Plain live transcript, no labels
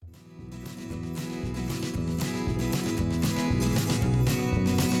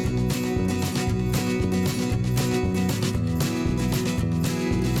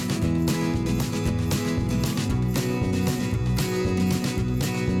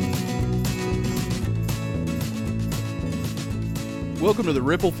Welcome to the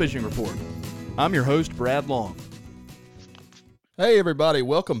Ripple Fishing Report. I'm your host, Brad Long. Hey, everybody.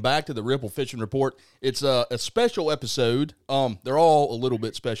 Welcome back to the Ripple Fishing Report. It's a special episode. They're all a little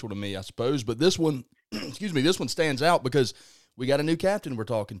bit special to me, I suppose, but this one, this one stands out because we got a new captain we're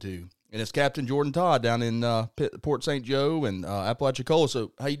talking to, and it's Captain Jordan Todd down in Port St. Joe and Apalachicola.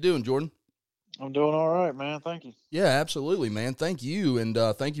 So how you doing, Jordan? I'm doing all right, man. Thank you. Yeah, absolutely, man. Thank you, and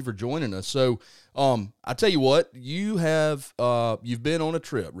thank you for joining us. So, I tell you what, you have you've been on a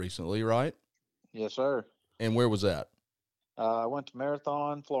trip recently, right? Yes, sir. And where was that? I went to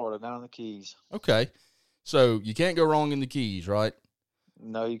Marathon, Florida, down in the Keys. Okay, so you can't go wrong in the Keys, right?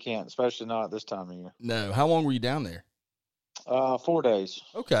 No, you can't, especially not this time of year. No. How long were you down there? 4 days.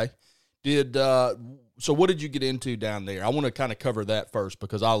 Okay. So what did you get into down there? I want to kind of cover that first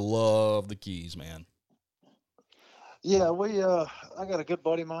because I love the Keys, man. Yeah, I got a good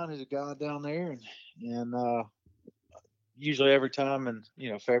buddy of mine who's a guide down there, and usually every time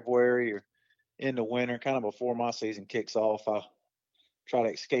in February or in the winter, kind of before my season kicks off, I try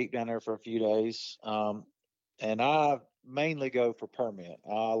to escape down there for a few days. And I mainly go for permit.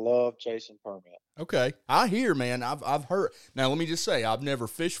 I love chasing permit. Okay. I hear, man. I've heard. Now, let me just say, I've never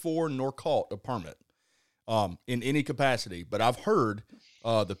fished for nor caught a permit in any capacity, but I've heard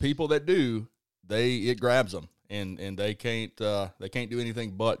the people that do, it grabs them, and they can't do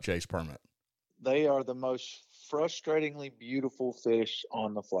anything but chase permit. They are the most frustratingly beautiful fish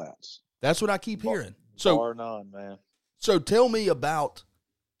on the flats. That's what I keep hearing. Bar none, man. So tell me about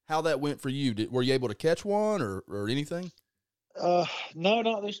how that went for you. Were you able to catch one or anything? No,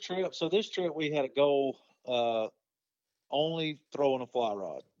 not this trip. So this trip we had a goal only throwing a fly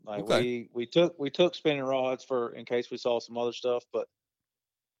rod. Like okay. we took spinning rods for in case we saw some other stuff, but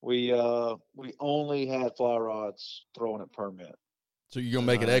we only had fly rods throwing at permit. So you're gonna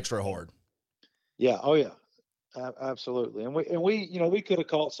make it extra hard. Yeah. Oh yeah. Absolutely. And we could have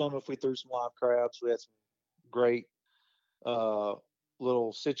caught some if we threw some live crabs. We had some great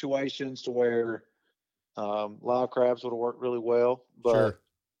little situations to where live crabs would have worked really well. But sure.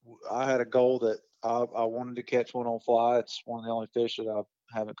 I had a goal that I wanted to catch one on fly. It's one of the only fish that I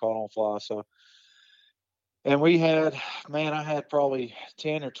haven't caught on fly. So, and I had probably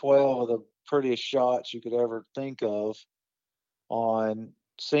 10 or 12 of the prettiest shots you could ever think of on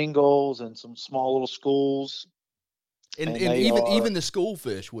singles and some small little schools. And even the school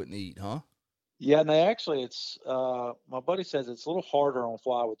fish wouldn't eat, huh? Yeah, and it's my buddy says it's a little harder on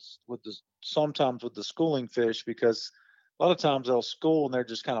fly sometimes with the schooling fish because a lot of times they'll school and they're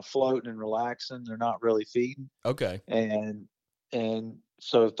just kind of floating and relaxing. They're not really feeding. Okay. And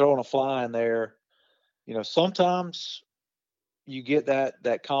so throwing a fly in there, sometimes you get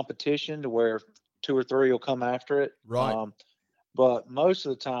that competition to where 2 or 3 will come after it. Right. But most of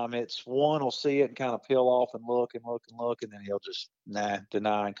the time, it's one will see it and kind of peel off and look, and then he'll just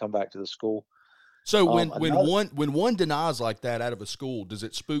deny and come back to the school. So when one denies like that out of a school, does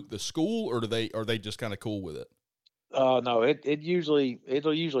it spook the school, or are they just kind of cool with it? No,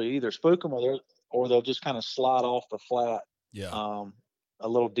 it'll usually either spook them or they'll just kind of slide off the flat. Yeah. A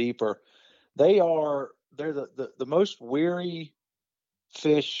little deeper. They're the most weary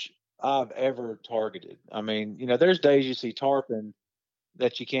fish I've ever targeted. I mean, there's days you see tarpon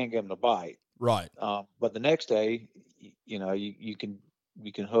that you can't get them to bite. Right. But the next day, you can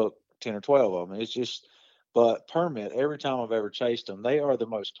hook 10 or 12 of them. It's just, but permit, every time I've ever chased them, they are the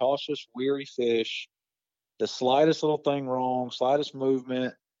most cautious, weary fish. The slightest little thing wrong, slightest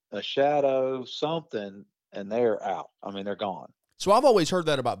movement, a shadow, something, and they're out. I mean, they're gone. So I've always heard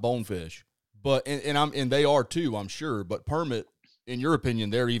that about bonefish, but and they are too, I'm sure. But permit, in your opinion,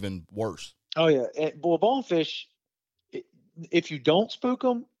 they're even worse. Oh yeah, bonefish. If you don't spook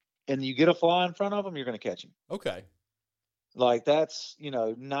them and you get a fly in front of them, you're going to catch them. Okay. Like that's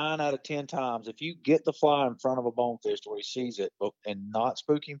 9 out of 10 times. If you get the fly in front of a bonefish to where he sees it and not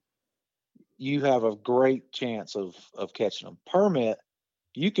spook him, you have a great chance of catching them. Permit,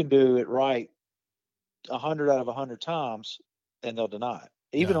 you can do it right 100 out of 100 times, and they'll deny it.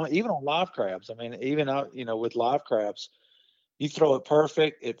 Even on live crabs. I mean, even with live crabs, you throw it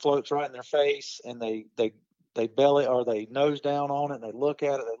perfect, it floats right in their face, and they belly or they nose down on it, and they look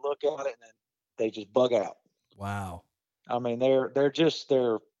at it, and then they just bug out. Wow. I mean, they're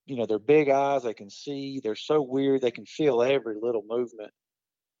big eyes. They can see. They're so weird. They can feel every little movement.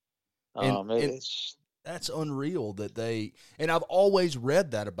 That's unreal that and I've always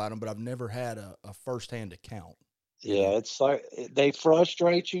read that about them, but I've never had a firsthand account. Yeah, it's like they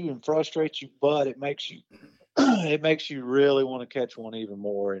frustrate you, but it makes you really want to catch one even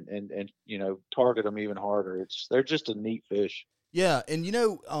more and target them even harder. They're just a neat fish. Yeah, and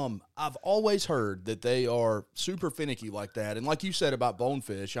I've always heard that they are super finicky like that. And like you said about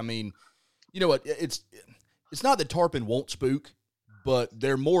bonefish, I mean, you know what? It's not that tarpon won't spook, but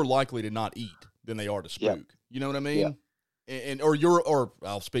they're more likely to not eat than they are to Yep. spook. You know what I Yep. mean? Or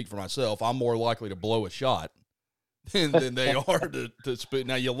I'll speak for myself. I'm more likely to blow a shot than they are to spook.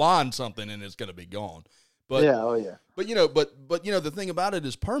 Now you line something and it's going to be gone. But Yeah. Oh yeah. but the thing about it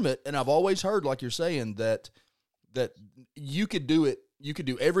is permit, and I've always heard, like you're saying, that you could do it. You could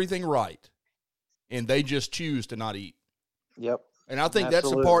do everything right, and they just choose to not eat. Yep. And I think that's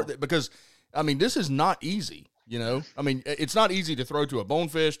the part that, because, I mean, this is not easy, I mean, it's not easy to throw to a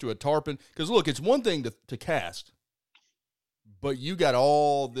bonefish, to a tarpon, because look, it's one thing to cast, but you got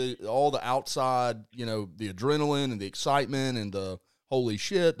all the outside, the adrenaline and the excitement and the holy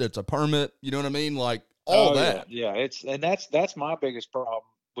shit, that's a permit, you know what I mean? Like all that. Yeah. That's my biggest problem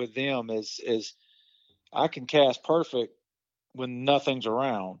with them is I can cast perfect when nothing's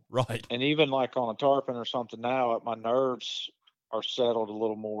around. Right. And even like on a tarpon or something now, my nerves are settled a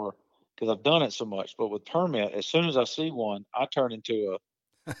little more because I've done it so much. But with permit, as soon as I see one, I turn into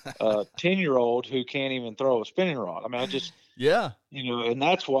a 10-year-old who can't even throw a spinning rod. I mean, I just, Yeah. and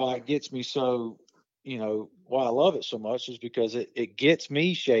that's why it gets me so, why I love it so much is because it gets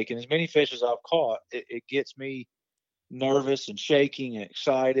me shaking. As many fish as I've caught, it gets me nervous and shaking and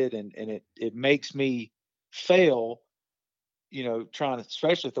excited, and it makes me fail, trying to,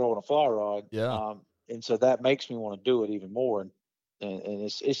 especially throwing a fly rod. Yeah. And so that makes me want to do it even more. And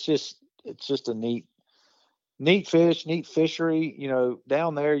it's just a neat fish, neat fishery.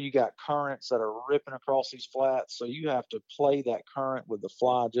 Down there you got currents that are ripping across these flats, so you have to play that current with the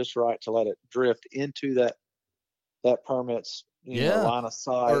fly just right to let it drift into that permit's Yeah. line of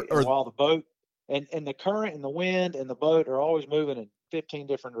sight. And while the boat and the current and the wind and the boat are always moving in 15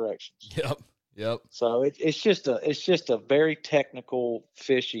 different directions. Yep. So it's just a very technical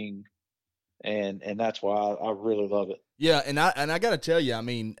fishing, and that's why I really love it. Yeah, and I got to tell you, I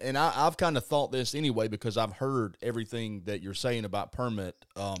mean, and I've kind of thought this anyway because I've heard everything that you're saying about permit.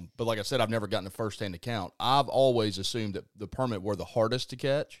 But like I said, I've never gotten a firsthand account. I've always assumed that the permit were the hardest to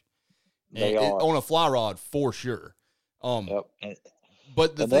catch. They are on a fly rod for sure. Yep.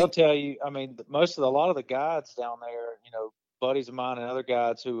 But they'll tell you. I mean, a lot of the guides down there, buddies of mine and other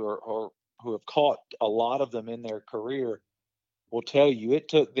guides who have caught a lot of them in their career, will tell you it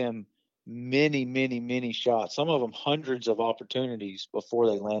took them many, many, many shots, some of them hundreds of opportunities before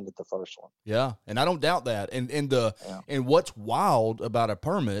they landed the first one. Yeah, and I don't doubt that. And what's wild about a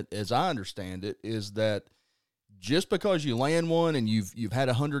permit, as I understand it, is that just because you land one and you've had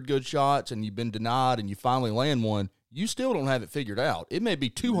 100 good shots and you've been denied and you finally land one, you still don't have it figured out. It may be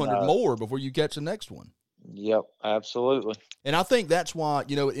 200 more before you catch the next one. Yep, absolutely. And I think that's why,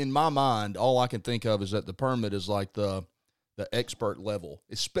 in my mind, all I can think of is that the permit is like the expert level.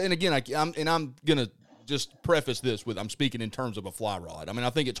 And again, I'm gonna just preface this with, I'm speaking in terms of a fly rod. I mean, I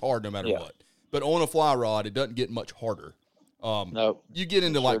think it's hard no matter what. But on a fly rod, it doesn't get much harder. Nope. You get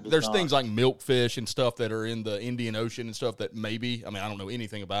into there's things like milkfish and stuff that are in the Indian Ocean and stuff that maybe, I mean, I don't know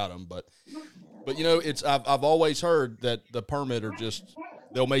anything about them, but I've always heard that the permit are just,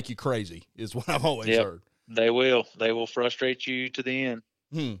 they'll make you crazy is what I've always heard. They will frustrate you to the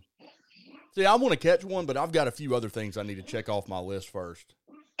end. See, I want to catch one, but I've got a few other things I need to check off my list first.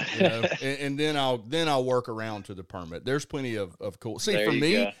 And then I'll work around to the permit. There's plenty of cool. See,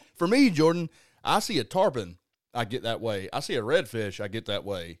 for me, Jordan, I see a tarpon, I get that way. I see a redfish, I get that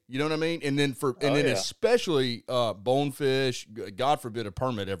way. You know what I mean? And then especially bonefish, God forbid a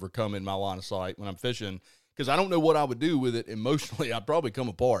permit ever come in my line of sight when I'm fishing, because I don't know what I would do with it emotionally. I'd probably come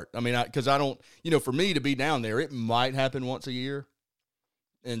apart. I mean, because I don't, for me to be down there, it might happen once a year.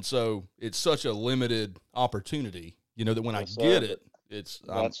 And so it's such a limited opportunity, that when I get it,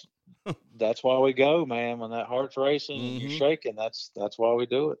 that's why we go, man. When that heart's racing and you're shaking, that's why we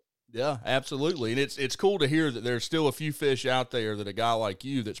do it. Yeah, absolutely. And it's cool to hear that there's still a few fish out there that a guy like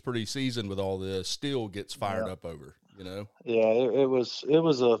you that's pretty seasoned with all this still gets fired up over, Yeah, it was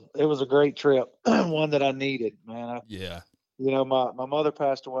a great trip. One that I needed, man. My mother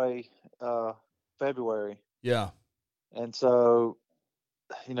passed away February. Yeah. And so,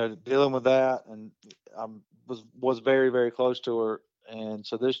 dealing with that, and I was very, very close to her. And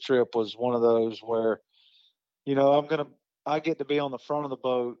so this trip was one of those where, I get to be on the front of the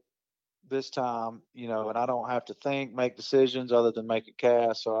boat this time, and I don't have to make decisions other than make a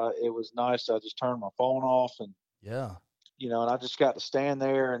cast. So it was nice. I just turned my phone off and, and I just got to stand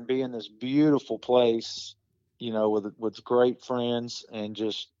there and be in this beautiful place, with great friends, and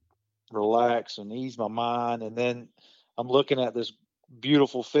just relax and ease my mind. And then I'm looking at this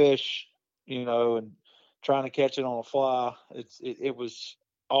beautiful fish, and trying to catch it on a fly. It was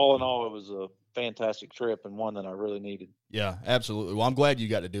all in all, it was a fantastic trip and one that I really needed. Yeah, absolutely. Well, I'm glad you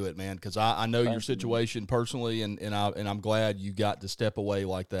got to do it, man, because I know your situation personally, and I'm glad you got to step away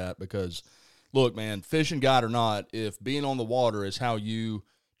like that. Because, look, man, fishing guide or not, if being on the water is how you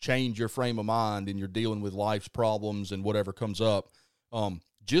change your frame of mind and you're dealing with life's problems and whatever comes up,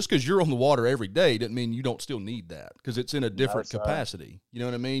 just because you're on the water every day doesn't mean you don't still need that, because it's in a different capacity. You know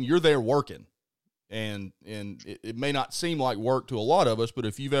what I mean? You're there working, and it may not seem like work to a lot of us, but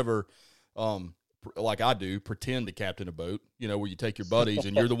if you've ever like I do, pretend to captain a boat, you know, where you take your buddies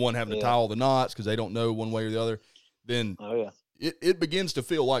and you're the one having to tie all the knots because they don't know one way or the other, then it begins to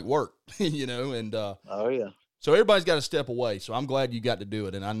feel like work, you know, and so everybody's got to step away. So I'm glad you got to do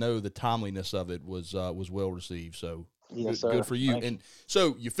it, and I know the timeliness of it was well received. So good for you. And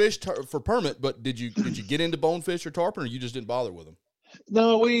so you fished for permit, but did you get into bonefish or tarpon, or you just didn't bother with them?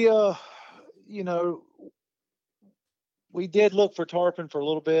 No, we you know, we did look for tarpon for a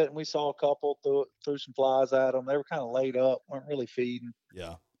little bit, and we saw a couple, threw some flies at them. They were kind of laid up, weren't really feeding.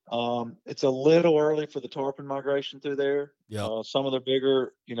 Yeah. It's a little early for the tarpon migration through there. Yeah. Some of the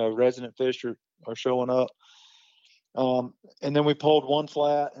bigger, you know, resident fish are showing up. And then we pulled one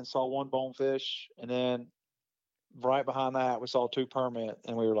flat and saw one bonefish, and then right behind that we saw 2 permit,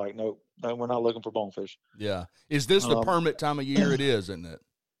 and we were like, nope, no, we're not looking for bonefish. Yeah. Is this the permit time of year? It is, isn't it?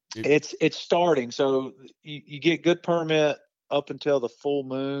 It's starting. So you get good permit up until the full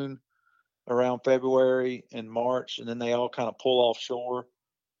moon around February and March, and then they all kind of pull offshore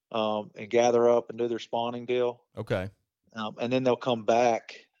and gather up and do their spawning deal. Okay. And then they'll come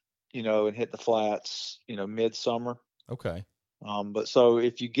back, you know, and hit the flats, you know, midsummer. Okay. But so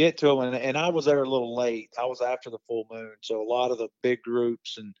if you get to them, and I was there a little late, I was after the full moon. So a lot of the big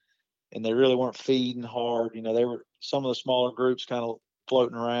groups and they really weren't feeding hard. You know, they were some of the smaller groups kind of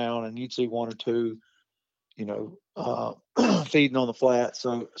floating around, and you'd see 1 or 2, you know, feeding on the flat.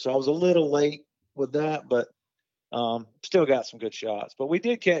 So I was a little late with that, but still got some good shots. But we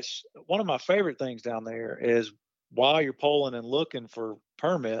did catch, one of my favorite things down there is, while you're pulling and looking for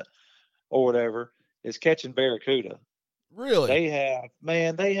permit or whatever, is catching barracuda. Really?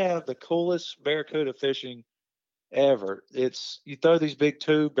 They have the coolest barracuda fishing ever. You throw these big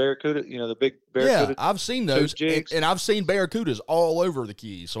tube barracuda, you know, the big barracuda. Yeah, I've seen those, and I've seen barracudas all over the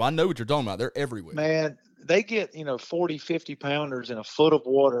Keys, so I know what you're talking about. They're everywhere. Man, they get, you know, 40, 50 pounders in a foot of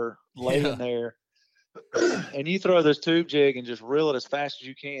water laying there, and you throw this tube jig and just reel it as fast as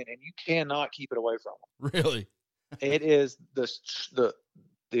you can, and you cannot keep it away from them. Really? It is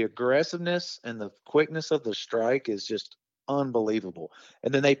the aggressiveness and the quickness of the strike is just unbelievable.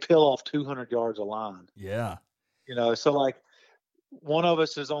 And then they peel off 200 yards of line. Yeah. You know, so like one of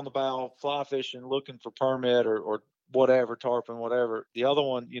us is on the bow fly fishing, looking for permit or whatever, tarpon, whatever. The other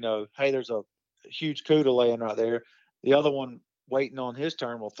one, you know, hey, there's a huge cuda laying right there. The other one waiting on his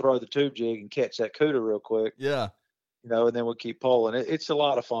turn will throw the tube jig and catch that cuda real quick. Yeah. You know, and then we'll keep pulling. It's a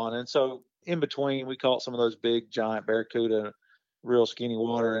lot of fun. And so in between, we caught some of those big giant barracuda, real skinny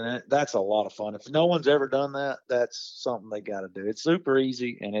water, and that's a lot of fun. If no one's ever done that, that's something they got to do. It's super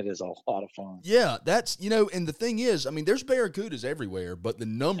easy, and it is a lot of fun. Yeah, that's, you know, and the thing is, I mean, there's barracudas everywhere, but the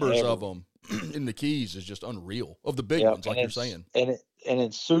numbers of them in the Keys is just unreal, of the big ones, like you're saying. And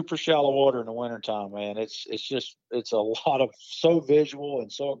in super shallow water in the wintertime, man, it's a lot of so visual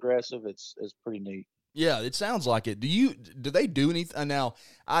and so aggressive. It's pretty neat. Yeah, it sounds like it. Do they do anything? Now,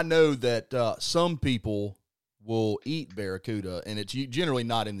 I know that some people will eat barracuda, and it's generally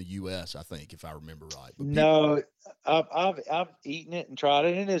not in the U.S., I think, if I remember right. But no, I've eaten it and tried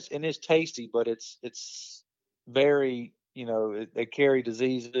it, and it's tasty, but it's very, you know, they carry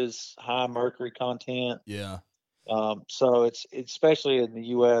diseases, high mercury content. Yeah. So it's especially in the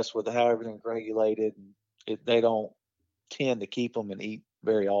U.S. with how everything's regulated, they don't tend to keep them and eat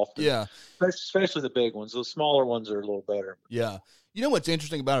very often. Yeah. Especially the big ones. The smaller ones are a little better. Yeah. You know what's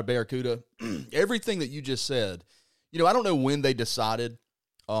interesting about a barracuda? Everything that you just said, you know, I don't know when they decided,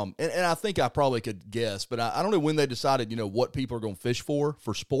 and I think I probably could guess, but I don't know when they decided, you know, what people are going to fish for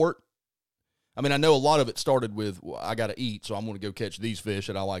sport. I mean, I know a lot of it started with, well, I got to eat, so I'm going to go catch these fish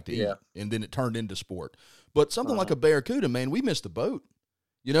that I like to eat, and then it turned into sport. But something like a barracuda, man, we missed the boat.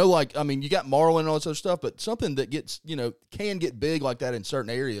 You know, like, I mean, you got marlin and all this other stuff, but something that gets, you know, can get big like that in certain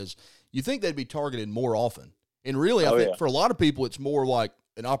areas, you think they'd be targeted more often. And really, I think for a lot of people, it's more like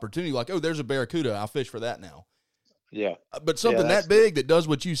an opportunity, like, oh, there's a barracuda, I'll fish for that now. Yeah. But something that big that does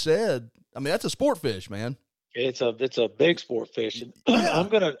what you said, I mean, that's a sport fish, man. It's a big sport fish. I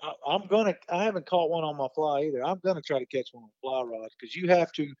haven't caught one on my fly either. I'm going to try to catch one on fly rods, because you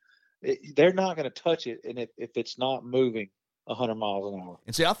have to, they're not going to touch it. And if it's not moving, 100 miles an hour.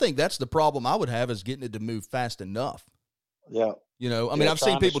 And see, I think that's the problem I would have, is getting it to move fast enough. Yeah. You know, I mean, I've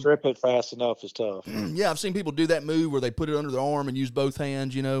seen people strip it fast enough is tough. Yeah, I've seen people do that move where they put it under their arm and use both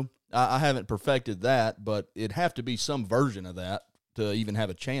hands. You know, I haven't perfected that, but it'd have to be some version of that to even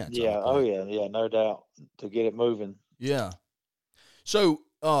have a chance. Yeah. Oh yeah, no doubt, to get it moving. Yeah. So,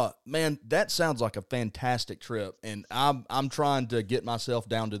 man, that sounds like a fantastic trip, and I'm trying to get myself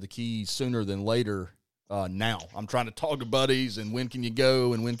down to the Keys sooner than later. Now I'm trying to talk to buddies, and when can you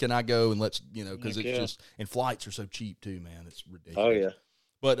go, and when can I go, and let's, you know, because it's just, and flights are so cheap too, man. It's ridiculous. Oh yeah.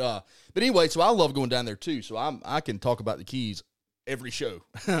 But anyway, so I love going down there too. So I can talk about the Keys every show.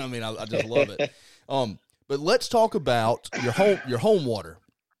 I mean, I just love it. But let's talk about your home water.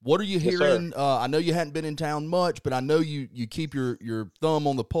 What are you hearing? I know you hadn't been in town much, but I know you keep your thumb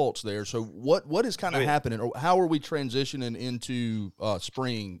on the pulse there. So what is kind of happening, or how are we transitioning into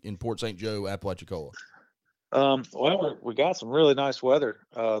spring in Port St. Joe, Apalachicola? Well, we got some really nice weather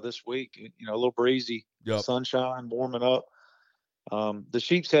this week. You know, a little breezy, sunshine, warming up. The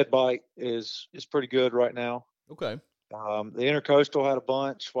sheep's head bite is pretty good right now. Okay. The intercoastal had a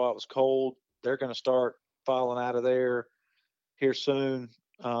bunch while it was cold. They're going to start filing out of there here soon.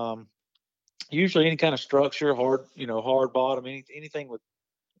 Usually any kind of structure, hard bottom, anything with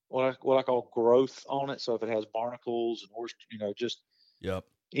what I call growth on it. So if it has barnacles and just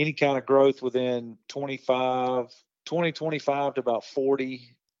any kind of growth within 25 to about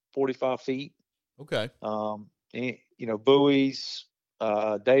 40, 45 feet. Okay. Buoys,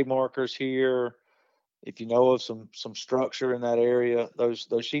 day markers here. If you know of some structure in that area, those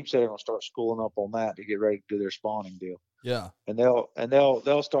sheep's head are going to start schooling up on that to get ready to do their spawning deal. Yeah. And they'll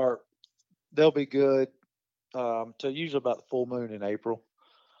be good till usually about the full moon in April.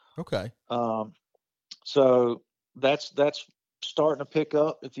 Okay. So that's starting to pick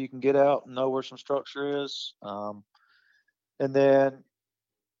up if you can get out and know where some structure is. And then,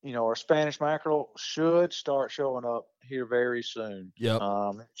 our Spanish mackerel should start showing up here very soon. Yep.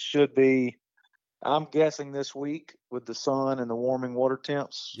 It should be, I'm guessing this week with the sun and the warming water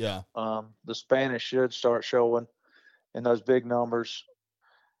temps. Yeah. The Spanish should start showing in those big numbers.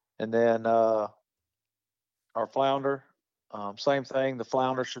 And then our flounder, same thing. The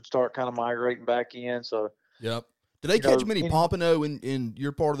flounder should start kind of migrating back in. So, yep. Do they catch many pompano in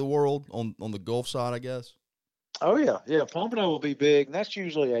your part of the world on the Gulf side, I guess? Oh yeah. Pompano will be big, and that's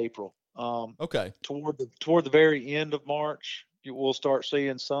usually April. Okay. Toward the very end of March, we'll start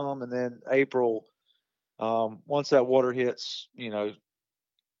seeing some, and then April, once that water hits,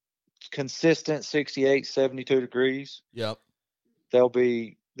 consistent 68, 72 degrees. Yep. There'll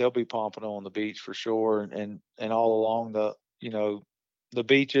be pompano on the beach for sure, and all along the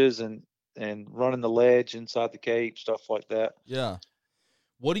beaches and running the ledge inside the Cape, stuff like that. Yeah.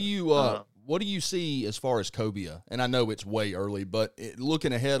 What do you see as far as cobia? And I know it's way early, but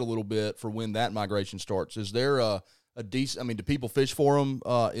looking ahead a little bit for when that migration starts, is there a decent? I mean, do people fish for them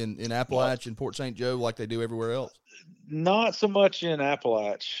in Appalachia and Port St. Joe like they do everywhere else? Not so much in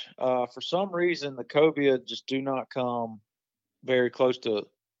Appalachia. For some reason, the cobia just do not come very close to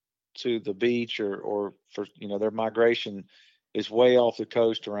the beach, or for their migration is way off the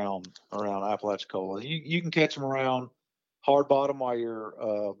coast around Apalachicola. You can catch them around hard bottom while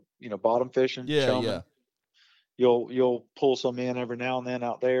you're bottom fishing. Yeah. You'll pull some in every now and then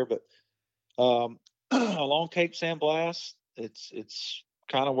out there, but along Cape San Blas, it's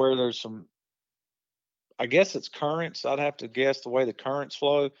kind of where there's some, I guess it's currents. I'd have to guess the way the currents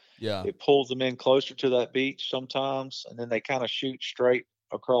flow. Yeah. It pulls them in closer to that beach sometimes, and then they kind of shoot straight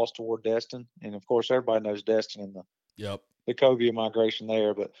across toward Destin. And of course, everybody knows Destin and the cobia migration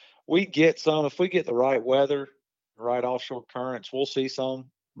there. But we get some, if we get the right weather, right offshore currents, we'll see some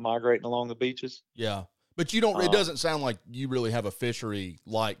migrating along the beaches. Yeah. But you don't, it doesn't sound like you really have a fishery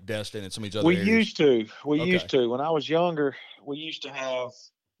like Destin and some of these other we areas. used to. When I was younger, we used to have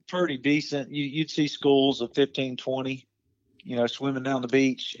pretty decent, you'd see schools of 15, 20, swimming down the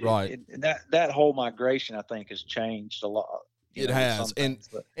beach. Right. And that whole migration, I think, has changed a lot. It has. And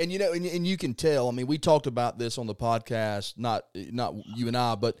you can tell, I mean, we talked about this on the podcast, not you and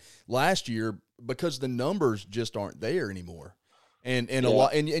I, but last year, because the numbers just aren't there anymore. And a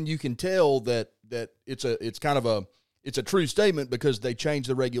lot, and you can tell that it's a true statement because they changed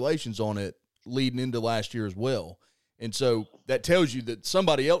the regulations on it leading into last year as well. And so that tells you that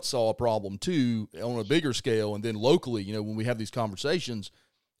somebody else saw a problem too on a bigger scale. And then locally, when we have these conversations,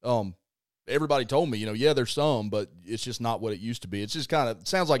 everybody told me, there's some, but it's just not what it used to be. It's just kind of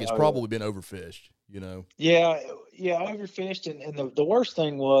sounds like it's probably been overfished, Yeah, overfished. And the worst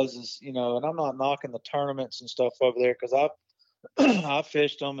thing is, and I'm not knocking the tournaments and stuff over there because I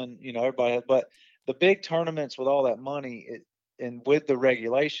fished them and, everybody had, but the big tournaments with all that money, and with the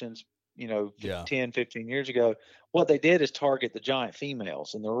regulations, 10, 15 years ago, what they did is target the giant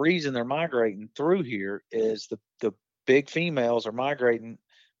females. And the reason they're migrating through here is the big females are migrating,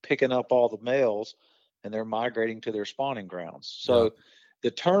 picking up all the males, and they're migrating to their spawning grounds. So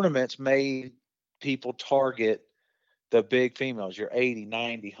the tournaments made people target the big females, your 80,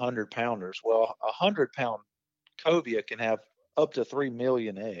 90, 100 pounders. Well, 100-pound cobia can have up to 3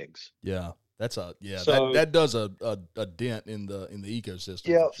 million eggs. Yeah. So, that does a dent in the ecosystem.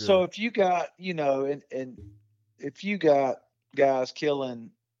 Yeah. For sure. So if you got, and if you got guys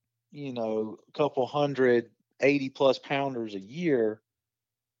killing, a couple hundred 80+ pounders a year,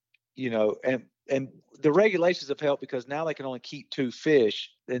 and the regulations have helped because now they can only keep 2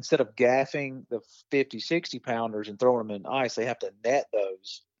 fish instead of gaffing the 50, 60 pounders and throwing them in ice. They have to net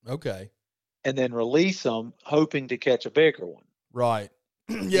those. Okay. And then release them, hoping to catch a bigger one. Right.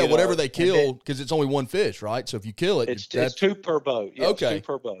 Yeah, whatever they kill, because it's only one fish, right? So if you kill it, it's 2 per boat. Yeah, okay. It's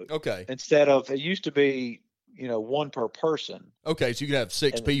 2 per boat. Okay. Instead of, it used to be, 1 per person. Okay, so you can have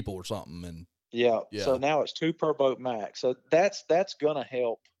 6 people or something, and yeah. So now it's 2 per boat max. So that's gonna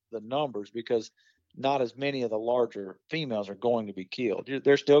help the numbers because not as many of the larger females are going to be killed.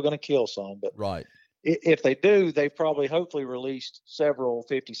 They're still going to kill some, but right. If they do, they've probably hopefully released several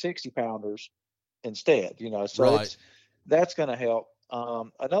 50, 60 pounders instead. So that's going to help.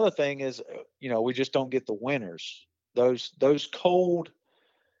 Another thing is, we just don't get the winners. Those cold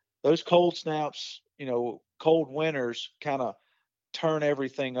snaps, cold winters kind of turn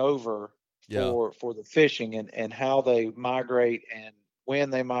everything over for the fishing and how they migrate and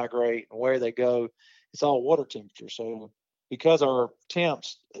when they migrate and where they go. It's all water temperature. So because our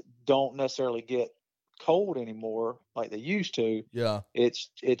temps don't necessarily get cold anymore like they used to,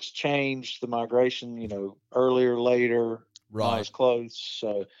 it's changed the migration, earlier, later, not as close.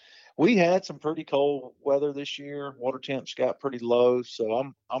 So we had some pretty cold weather this year. Water temps got pretty low,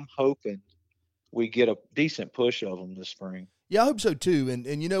 so I'm hoping we get a decent push of them this spring. Yeah, I hope so too. And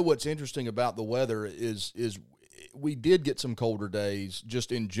what's interesting about the weather is we did get some colder days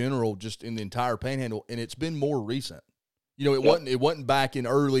just in general, just in the entire Panhandle, and it's been more recent. It wasn't back in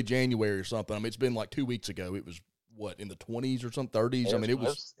early January or something. I mean, it's been like 2 weeks ago. It was in the 20s or something, 30s.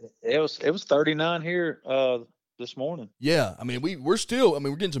 It was 39 here this morning. Yeah, I mean we're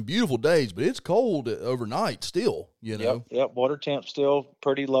getting some beautiful days, but it's cold overnight still. Yep. Water temp still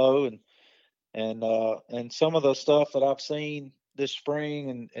pretty low, and some of the stuff that I've seen this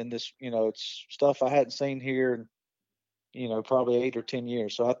spring and this, it's stuff I hadn't seen here in, probably 8 or 10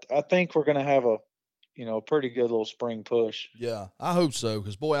 years. So I think we're going to have a pretty good little spring push. Yeah, I hope so,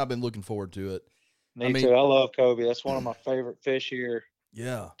 because, boy, I've been looking forward to it. Me too. I love cobia. That's one of my favorite fish here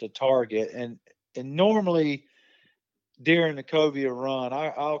to target. And normally during the cobia run,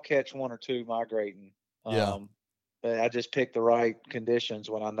 I'll catch 1 or 2 migrating. But I just pick the right conditions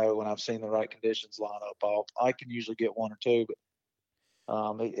when I've seen the right conditions line up. I can usually get 1 or 2, but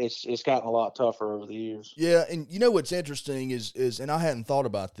it's gotten a lot tougher over the years. Yeah, and what's interesting is and I hadn't thought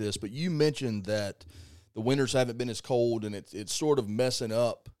about this, but you mentioned that the winters haven't been as cold, and it's sort of messing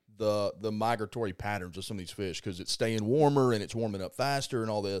up the migratory patterns of some of these fish because it's staying warmer and it's warming up faster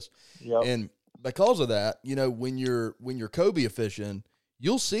and all this. Yep. And because of that, when you're cobia fishing,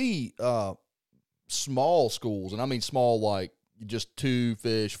 you'll see small schools, and I mean small like just 2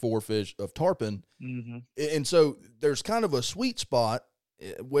 fish, 4 fish of tarpon. Mm-hmm. And so there's kind of a sweet spot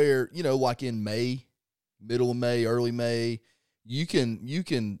where, like in May, middle of May, early May, you can,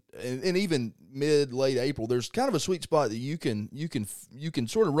 and even late April, there's kind of a sweet spot that you can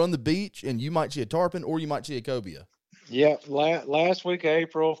sort of run the beach and you might see a tarpon or you might see a cobia. Yeah. Last week of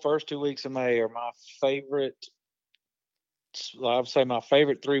April, first 2 weeks of May are my favorite. I would say my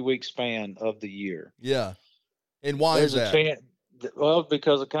favorite 3-week span of the year. Yeah. And why is that? Well,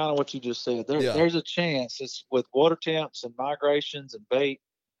 because of kind of what you just said. There's a chance, it's with water temps and migrations and bait,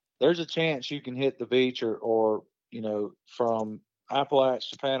 there's a chance you can hit the beach or from Appalachia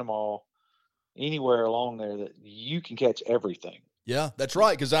to Panama, anywhere along there that you can catch everything. Yeah, that's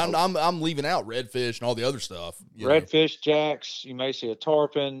right. Because I'm leaving out redfish and all the other stuff. Redfish, jacks. You may see a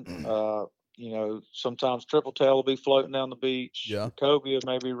tarpon. Sometimes triple tail will be floating down the beach. Yeah, cobia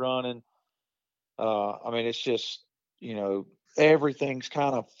may be running. I mean, it's just everything's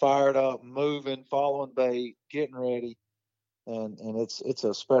kind of fired up, moving, following bait, getting ready, and it's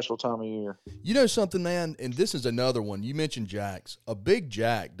a special time of year. You know something, man, and this is another one. You mentioned jacks. A big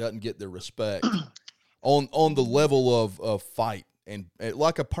jack doesn't get the respect on the level of fight and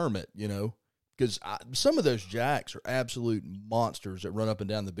like a permit, because some of those jacks are absolute monsters that run up and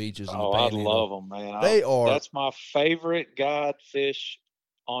down the beaches. I love them, man. That's my favorite guide fish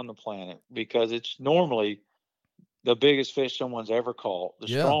on the planet because it's normally the biggest fish someone's ever caught, the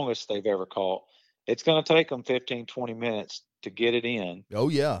strongest they've ever caught. It's going to take them 15, 20 minutes to get it in. Oh,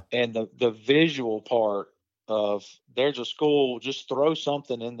 yeah. And the visual part of there's a school, just throw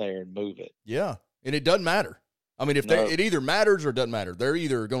something in there and move it. Yeah. And it doesn't matter. I mean, it either matters or doesn't matter. They're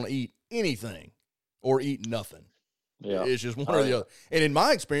either going to eat anything or eat nothing. Yeah. It's just one or the other. And in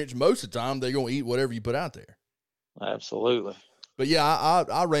my experience, most of the time, they're going to eat whatever you put out there. Absolutely. But, yeah,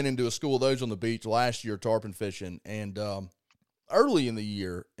 I ran into a school of those on the beach last year tarpon fishing, and early in the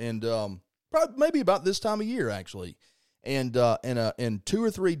year, and probably maybe about this time of year, actually. And 2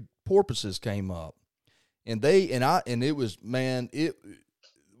 or 3 porpoises came up. And it was, man,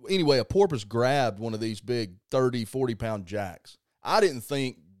 anyway, a porpoise grabbed one of these big 30, 40-pound jacks. I didn't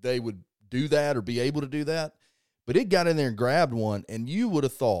think they would do that or be able to do that, but it got in there and grabbed one, and you would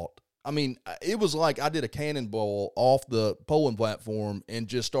have thought, I mean, it was like I did a cannonball off the poling platform and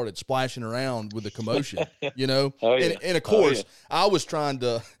just started splashing around with the commotion, you know? Oh, yeah. And of course, I was trying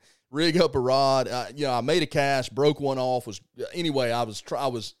to rig up a rod. I made a cast, broke one off. I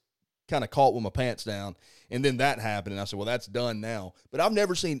was kind of caught with my pants down, and then that happened, and I said, well, that's done now. But I've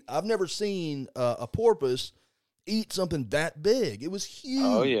never seen a porpoise eat something that big. It was huge.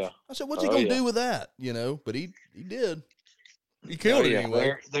 Oh, yeah. I said, what's he going to do with that? You know, but he did. He killed it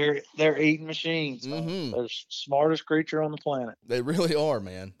anyway. They're eating machines. Mm-hmm. They're the smartest creature on the planet. They really are,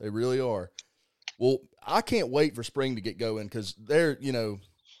 man. They really are. Well, I can't wait for spring to get going because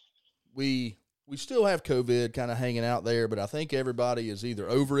we still have COVID kind of hanging out there, but I think everybody is either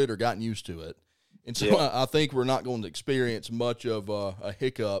over it or gotten used to it. And so I think we're not going to experience much of a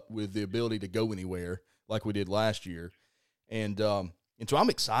hiccup with the ability to go anywhere like we did last year. And so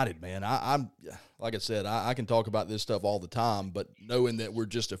I'm excited, man. I'm like I said, I can talk about this stuff all the time, but knowing that we're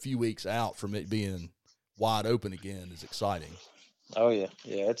just a few weeks out from it being wide open again is exciting. Oh yeah.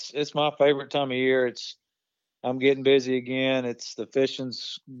 Yeah. It's my favorite time of year. I'm getting busy again. The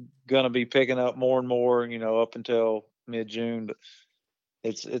fishing's going to be picking up more and more, up until mid-June, but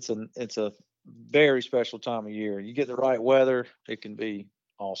it's a very special time of year. You get the right weather, it can be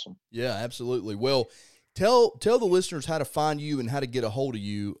awesome. Yeah, absolutely. Well, tell the listeners how to find you and how to get a hold of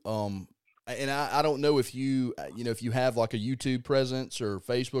you. And I don't know if you have like a YouTube presence or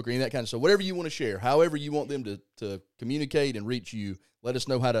Facebook or any of that kind of stuff, whatever you want to share, however you want them to communicate and reach you, let us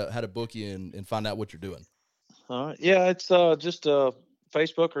know how to book you and find out what you're doing. All right. Yeah, it's just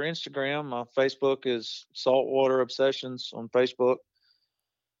Facebook or Instagram. My Facebook is Saltwater Obsessions on Facebook.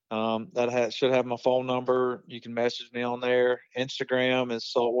 That should have my phone number. You can message me on there. Instagram is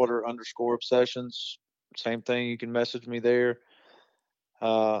saltwater_obsessions. Same thing. You can message me there.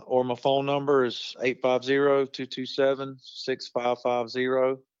 Or my phone number is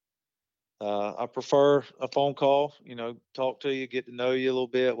 850-227-6550. I prefer a phone call, talk to you, get to know you a little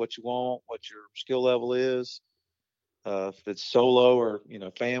bit, what you want, what your skill level is. If it's solo or,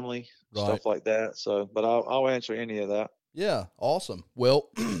 family, right, stuff like that. So, but I'll answer any of that. Yeah. Awesome.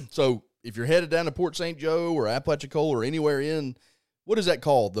 Well, so if you're headed down to Port St. Joe or Apalachicola or anywhere what is that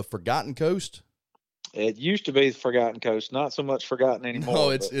called? The Forgotten Coast? It used to be the Forgotten Coast, not so much forgotten anymore.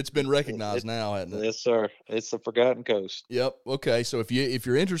 No, it's been recognized now, hasn't it? Yes, sir. It's the Forgotten Coast. Yep. Okay. So if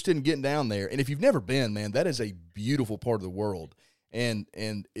you're interested in getting down there, and if you've never been, man, that is a beautiful part of the world. And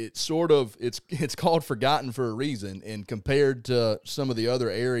it's it's called Forgotten for a reason. And compared to some of the other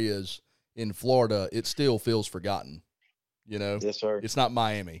areas in Florida, it still feels forgotten. Yes, sir. It's not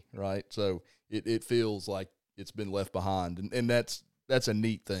Miami, right? So it feels like it's been left behind, and that's a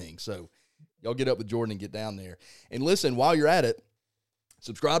neat thing. So y'all get up with Jordan and get down there. And listen, while you're at it,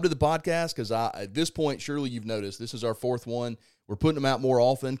 subscribe to the podcast because at this point, surely you've noticed this is our 4th one. We're putting them out more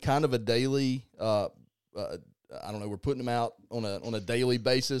often, kind of a daily. I don't know. We're putting them out on a daily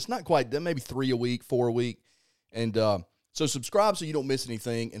basis, not quite, maybe 3 a week, 4 a week, and so subscribe so you don't miss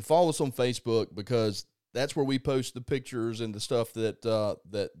anything, and follow us on Facebook because that's where we post the pictures and the stuff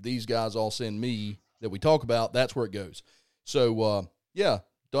that these guys all send me that we talk about. That's where it goes. So yeah.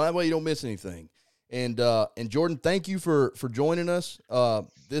 That way you don't miss anything. And Jordan, thank you for joining us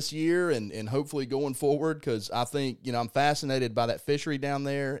this year and hopefully going forward because I think, I'm fascinated by that fishery down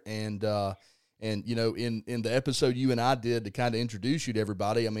there. And in the episode you and I did to kind of introduce you to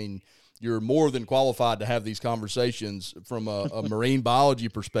everybody, I mean, you're more than qualified to have these conversations from a marine biology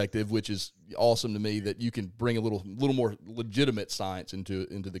perspective, which is awesome to me that you can bring a little more legitimate science into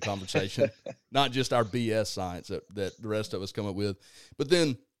the conversation, not just our BS science that the rest of us come up with. But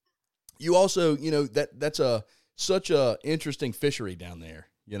then you also, that's such a interesting fishery down there,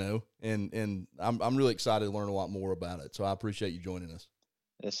 and I'm really excited to learn a lot more about it. So I appreciate you joining us.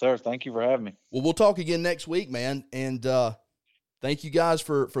 Yes, sir. Thank you for having me. Well, we'll talk again next week, man. And thank you guys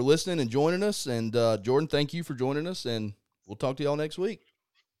for listening and joining us. And Jordan, thank you for joining us, and we'll talk to y'all next week.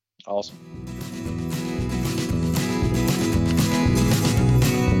 Awesome.